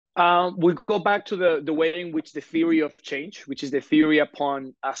We go back to the way in which the theory of change, which is the theory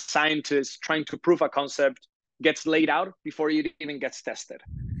upon a scientist trying to prove a concept, gets laid out before it even gets tested.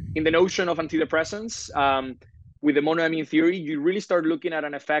 In the notion of antidepressants, with the monoamine theory, you really start looking at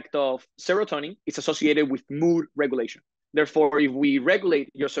an effect of serotonin. It's associated with mood regulation. Therefore, if we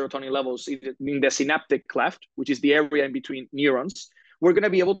regulate your serotonin levels in the synaptic cleft, which is the area in between neurons, we're going to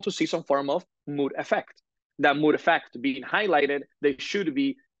be able to see some form of mood effect. That mood effect being highlighted, they should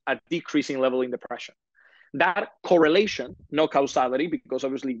be a decreasing level in depression. That correlation, no causality, because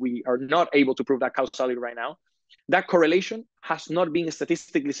obviously we are not able to prove that causality right now, that correlation has not been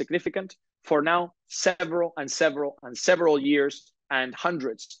statistically significant for now several years and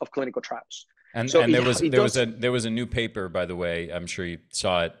hundreds of clinical trials. So And there was a new paper, by the way. I'm sure you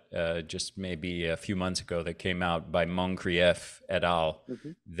saw it just maybe a few months ago, that came out by Moncrieff et al.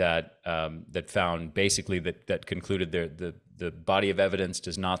 That that found basically that concluded the body of evidence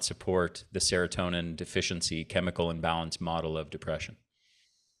does not support the serotonin deficiency chemical imbalance model of depression.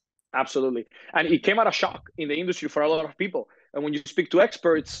 Absolutely. And it came out a shock in the industry for a lot of people. And when you speak to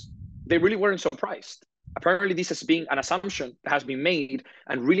experts, they really weren't surprised. Apparently, this has been an assumption that has been made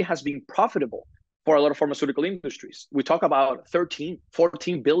and really has been profitable for a lot of pharmaceutical industries. We talk about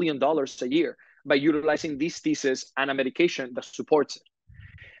 $13-14 billion a year by utilizing this thesis and a medication that supports it.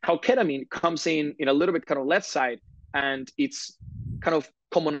 How ketamine comes in a little bit kind of left side, and its kind of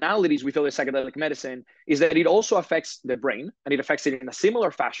commonalities with other psychedelic medicine is that it also affects the brain, and it affects it in a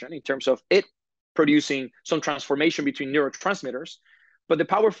similar fashion in terms of it producing some transformation between neurotransmitters. But the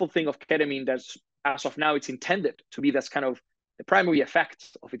powerful thing of ketamine, that's as of now it's intended to be that's kind of the primary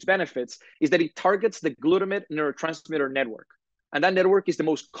effect of its benefits, is that it targets the glutamate neurotransmitter network. And that network is the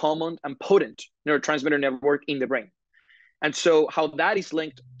most common and potent neurotransmitter network in the brain. And so how that is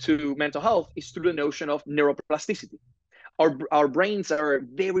linked to mental health is through the notion of neuroplasticity. Our brains are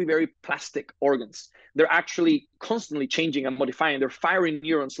very, very plastic organs. They're actually constantly changing and modifying. They're firing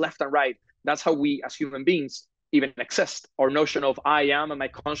neurons left and right. That's how we as human beings even exist. Our notion of I am and my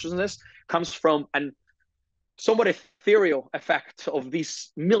consciousness comes from an somewhat ethereal effect of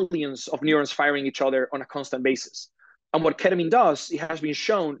these millions of neurons firing each other on a constant basis. And what ketamine does, it has been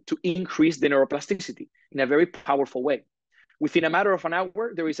shown to increase the neuroplasticity in a very powerful way. Within a matter of an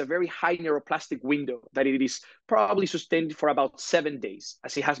hour, there is a very high neuroplastic window that it is probably sustained for about 7 days,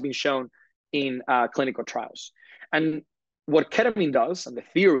 as it has been shown in clinical trials. And what ketamine does, and the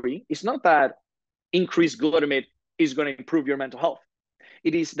theory, is not that increased glutamate is going to improve your mental health.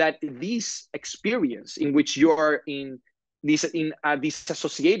 It is that this experience in which you are in a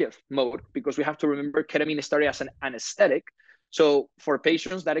dissociative mode, because we have to remember ketamine started as an anesthetic. So for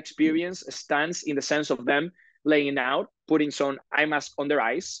patients, that experience stands in the sense of them laying out, putting some eye mask on their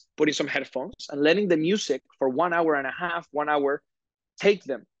eyes, putting some headphones, and letting the music for 1 hour and a half, 1 hour, take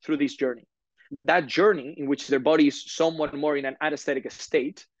them through this journey. That journey in which their body is somewhat more in an anesthetic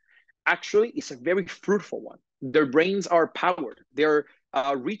state actually is a very fruitful one. Their brains are powered, they're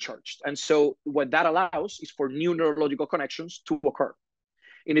recharged. And so what that allows is for new neurological connections to occur.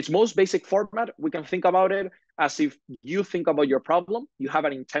 In its most basic format, we can think about it as if you think about your problem, you have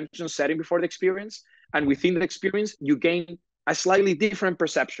an intention setting before the experience, and within the experience, you gain a slightly different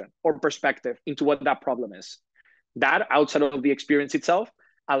perception or perspective into what that problem is. That, outside of the experience itself,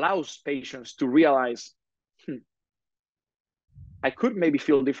 allows patients to realize, I could maybe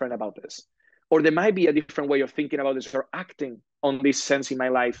feel different about this. Or there might be a different way of thinking about this or acting on this sense in my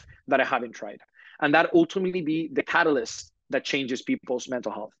life that I haven't tried. And that ultimately be the catalyst that changes people's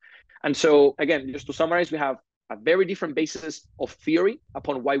mental health. And so, again, just to summarize, we have a very different basis of theory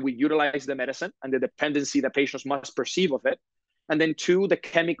upon why we utilize the medicine and the dependency that patients must perceive of it. And then two, the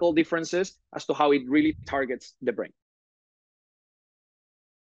chemical differences as to how it really targets the brain.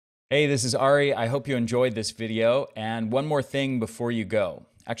 Hey, this is Ari. I hope you enjoyed this video. And one more thing before you go.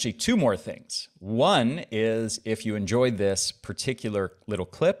 Actually, two more things. One is, if you enjoyed this particular little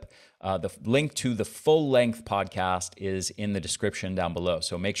clip, the link to the full-length podcast is in the description down below.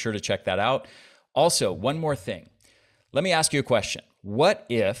 So make sure to check that out. Also, one more thing. Let me ask you a question. What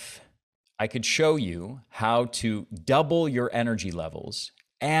if I could show you how to double your energy levels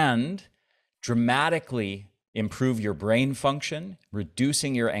and dramatically improve your brain function,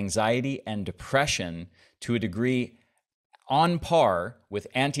 reducing your anxiety and depression to a degree on par with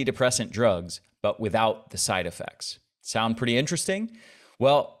antidepressant drugs, but without the side effects? Sound pretty interesting?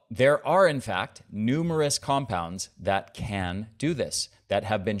 Well, there are, in fact, numerous compounds that can do this, that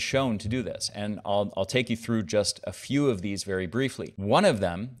have been shown to do this. And I'll take you through just a few of these very briefly. One of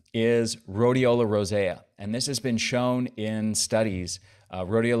them is rhodiola rosea. And this has been shown in studies,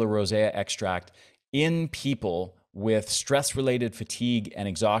 rhodiola rosea extract in people with stress-related fatigue and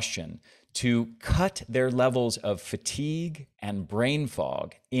exhaustion to cut their levels of fatigue and brain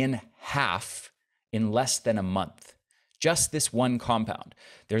fog in half in less than a month. Just this one compound.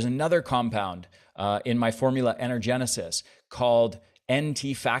 There's another compound in my formula Energenesis called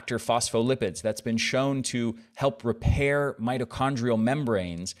NT factor phospholipids that's been shown to help repair mitochondrial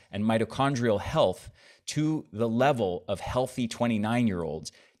membranes and mitochondrial health to the level of healthy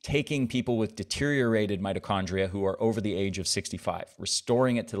 29-year-olds, taking people with deteriorated mitochondria who are over the age of 65,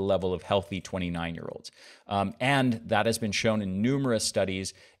 restoring it to the level of healthy 29-year-olds. And that has been shown in numerous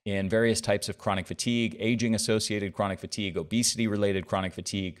studies in various types of chronic fatigue, aging-associated chronic fatigue, obesity-related chronic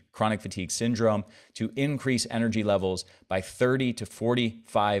fatigue syndrome, to increase energy levels by 30 to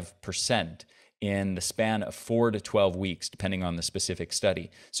 45% in the span of 4 to 12 weeks, depending on the specific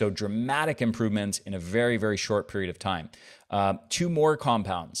study. So dramatic improvements in a very, very short period of time. Two more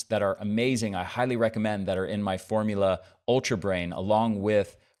compounds that are amazing, I highly recommend, that are in my formula Ultra Brain, along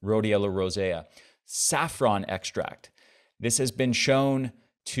with Rhodiola rosea. Saffron extract. This has been shown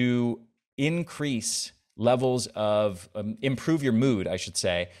to increase levels of, improve your mood, I should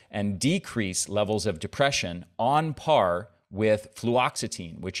say, and decrease levels of depression on par with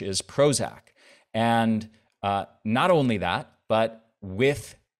fluoxetine, which is Prozac. And not only that, but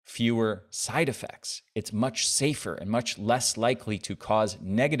with fewer side effects. It's much safer and much less likely to cause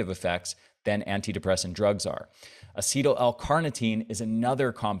negative effects than antidepressant drugs are. Acetyl L-carnitine is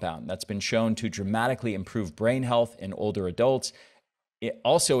another compound that's been shown to dramatically improve brain health in older adults. It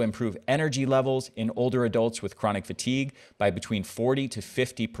also improve energy levels in older adults with chronic fatigue by between 40 to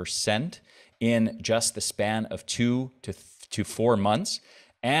 50% in just the span of 2 to 4 months.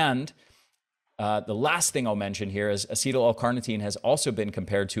 And the last thing I'll mention here is acetyl L-carnitine has also been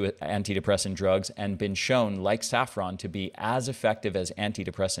compared to antidepressant drugs and been shown, like saffron, to be as effective as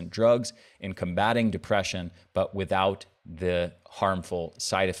antidepressant drugs in combating depression, but without the harmful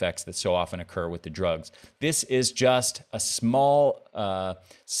side effects that so often occur with the drugs. This is just a small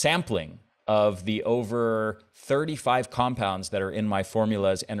sampling of the over 35 compounds that are in my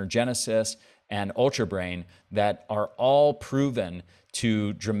formulas, Energenesis and Ultra Brain, that are all proven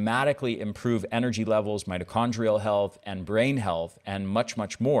to dramatically improve energy levels, mitochondrial health, and brain health, and much,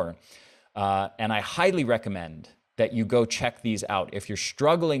 much more. And I highly recommend that you go check these out. If you're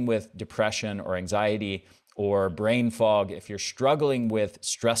struggling with depression or anxiety or brain fog, if you're struggling with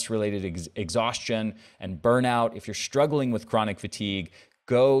stress-related exhaustion and burnout, if you're struggling with chronic fatigue,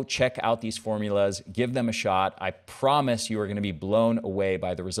 go check out these formulas, give them a shot. I promise you are going to be blown away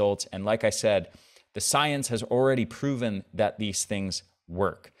by the results. And like I said, the science has already proven that these things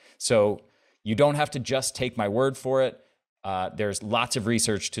work. So you don't have to just take my word for it. There's lots of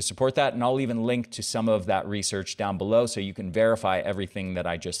research to support that, and I'll even link to some of that research down below so you can verify everything that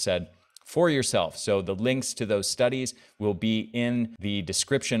I just said for yourself. So the links to those studies will be in the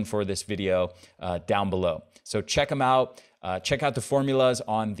description for this video down below. So check them out. Check out the formulas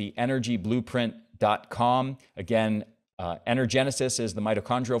on theenergyblueprint.com. Again, Energenesis is the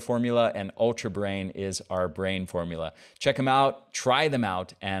mitochondrial formula, and Ultra Brain is our brain formula. Check them out, try them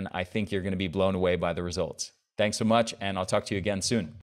out, and I think you're going to be blown away by the results. Thanks so much, and I'll talk to you again soon.